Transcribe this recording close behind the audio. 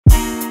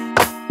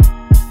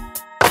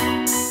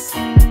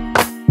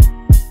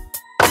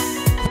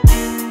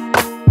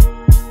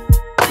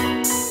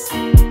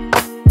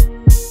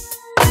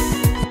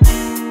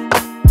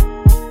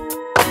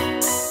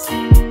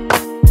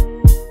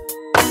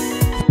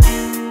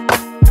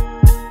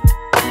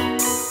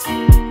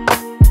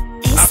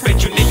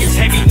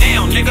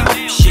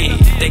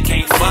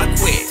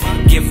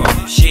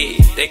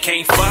they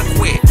can't fuck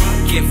with.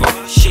 Give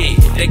them shit,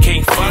 they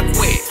can't fuck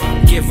with.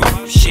 Give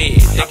them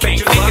shit, they can't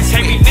fuck with.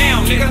 Hate me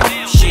now, nigga.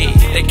 Shit,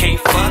 they can't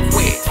fuck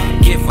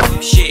with. Give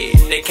them shit,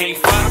 they can't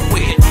fuck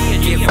with.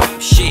 Give them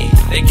shit,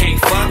 they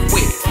can't fuck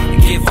with.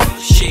 Give them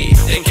shit,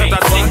 they can't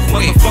fuck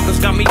with.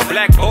 Motherfuckers got me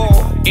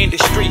blackballed in the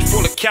street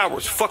full of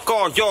cowards. Fuck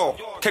all y'all.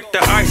 Take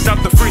the ice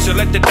out the freezer,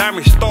 let the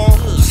diamonds thaw.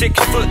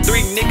 6'3",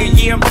 nigga,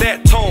 yeah, I'm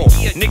that tall.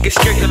 Niggas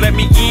scared to let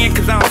me in,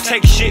 cause I don't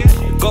take shit.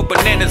 Go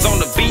bananas on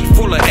the beat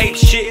full of ape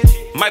shit.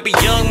 Might be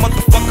young,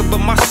 motherfucker, but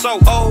my soul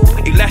old.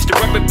 Elastic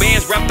rubber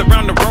bands wrapped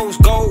around the rose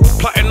gold.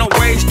 Plotting no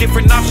ways,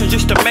 different options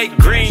just to make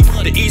green.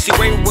 The easy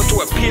way was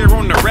to appear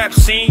on the rap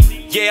scene.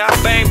 Yeah,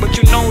 I bang, but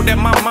you know that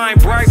my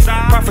mind bright.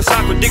 Prophesy,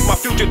 predict my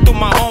future through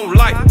my own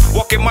life.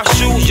 Walk in my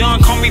shoes,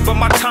 young, call me, but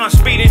my time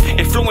speeding.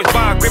 Influenced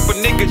by a grip of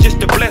niggas just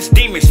to bless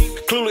demons.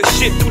 Clueless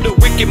shit through the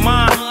wicked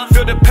mind.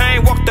 Feel the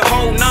pain, walk the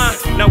whole nine.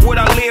 Now would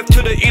I live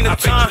to the end of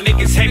time?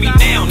 Niggas hate me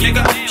now,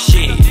 nigga.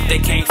 Shit, they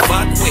can't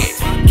fuck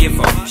with. Give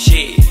them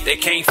shit, they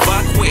can't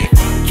fuck with.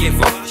 Give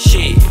them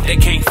shit, they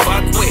can't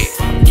fuck with.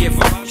 Give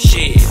them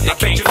shit, they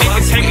can't fuck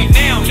with. Niggas hate me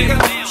now,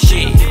 nigga.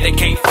 Shit, they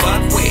can't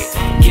fuck with.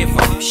 Give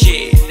them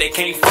shit, they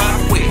can't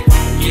fuck with.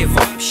 Give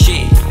them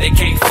shit, they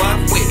can't fuck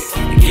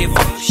with. Give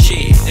them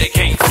shit, they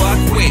can't fuck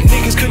with.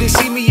 Niggas couldn't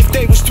see me if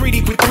they was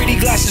 3D, put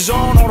 3D glasses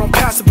on, or don't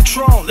pass the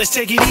Patron. Let's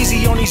take it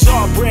easy on these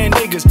off-brand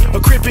niggas. A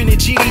Crip and a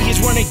GD is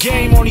running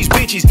game on these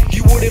bitches.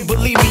 You wouldn't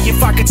believe me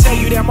if I could tell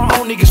you that my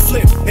own niggas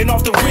flip. And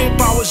off the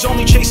rip, I was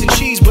only chasing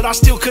cheese, but I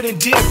still couldn't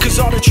dip, cause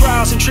all the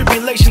trials and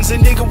tribulations a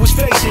nigga was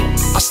facing.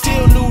 I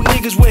still knew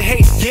niggas would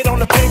hate, yet on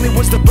the pavement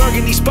was the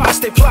burgundy spots.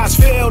 They plots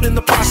failed in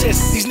the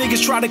process. These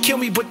niggas try to kill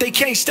me, but they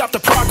can't stop the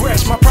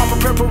progress. My proper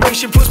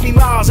preparation puts me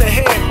miles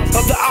ahead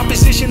of the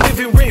opposition,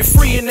 living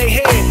rent-free in their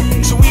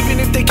head. So even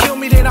if they kill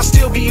me, then I'll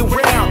still be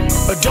around.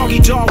 A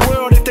dog-eat-dog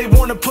world, if they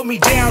wanna put me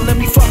down, let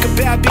me fuck a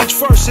bad bitch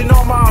first and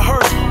all my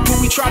hearse. But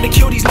we tried to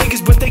kill these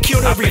niggas, but they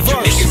killed every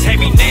verse. Niggas hate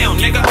me now,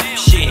 nigga.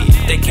 Shit,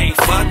 they can't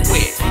fuck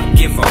with.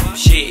 Give them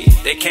shit,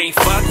 they can't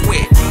fuck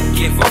with.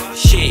 Give them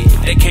shit,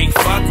 they can't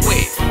fuck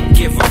with.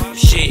 Give them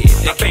shit,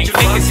 they can't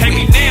fuck with. Niggas hate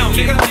me now,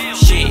 nigga.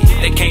 Shit,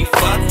 they can't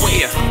fuck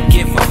with.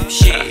 Give them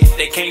shit,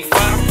 they can't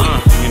fuck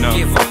with.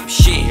 Give them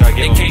shit,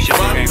 they can't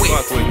fuck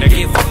with.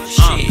 Give them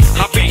shit,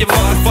 I be your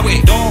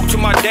motherfucking dog till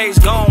my days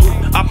gone.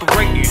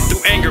 Operating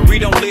through anger, we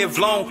don't live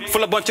long.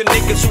 Full of bunch of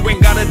niggas who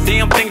ain't got a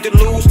damn thing to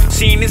lose.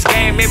 Seeing this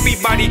game,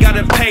 everybody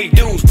gotta pay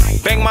dues.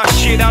 Bang my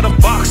shit out a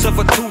box of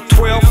a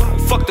 212.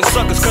 Fuck the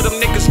suckers, cause them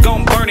niggas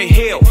gon' burn in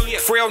hell.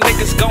 Frail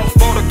niggas gon'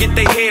 fall to get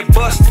their head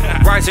bust.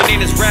 Rising in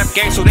this rap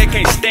game so they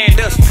can't stand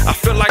us. I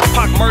feel like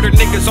Pac murder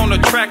niggas on the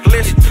track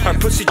list. Her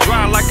pussy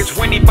dry like it's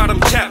Winnie Bottom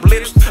chap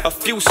lips. A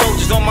few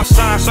soldiers on my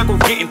side, circle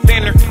getting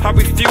thinner. I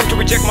refuse to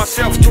reject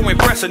myself to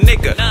impress a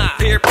nigga.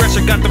 Peer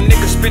pressure got them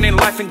niggas spending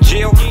life in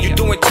jail. You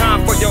doing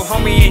time for your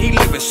homie and he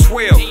living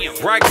swell.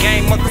 Right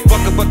game,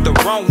 motherfucker, but the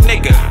wrong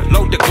nigga.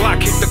 Load the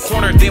Glock, hit the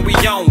corner, then we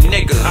on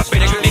nigga. I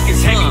bet you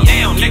niggas hate me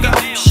down, nigga.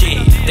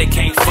 Shit, they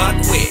can't fuck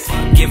with.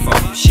 Give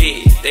them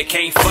shit, they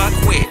can't fuck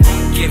with.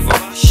 Give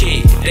them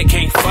shit, they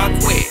can't fuck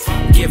with.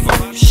 Give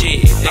them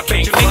shit, they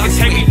can't fuck with. Niggas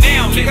hate me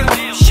down, nigga.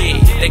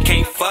 Shit, they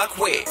can't fuck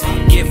with.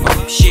 Give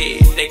them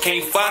shit, they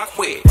can't fuck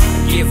with.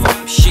 Give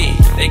them shit,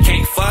 they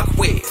can't fuck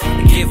with.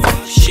 Give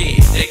them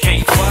shit, they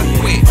can't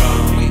fuck with.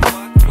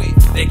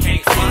 They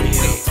can't fuck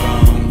with.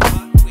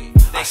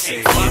 I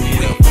say fuck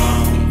with.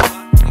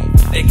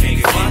 They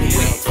can't fuck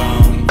with.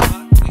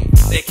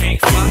 They can't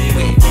fuck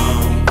with.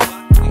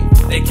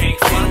 They can't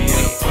fuck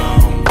with.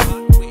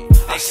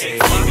 I say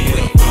fuck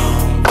with.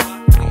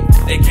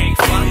 They can't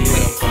fuck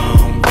with.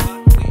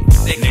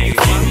 They can't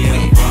fuck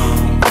with.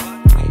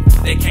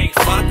 They can't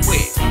fuck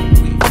with.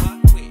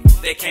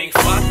 They can't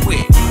fuck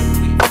with.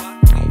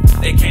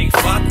 They can't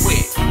fuck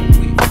with.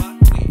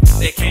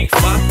 They can't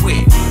fuck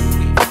with.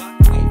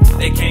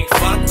 They can't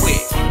fuck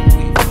with.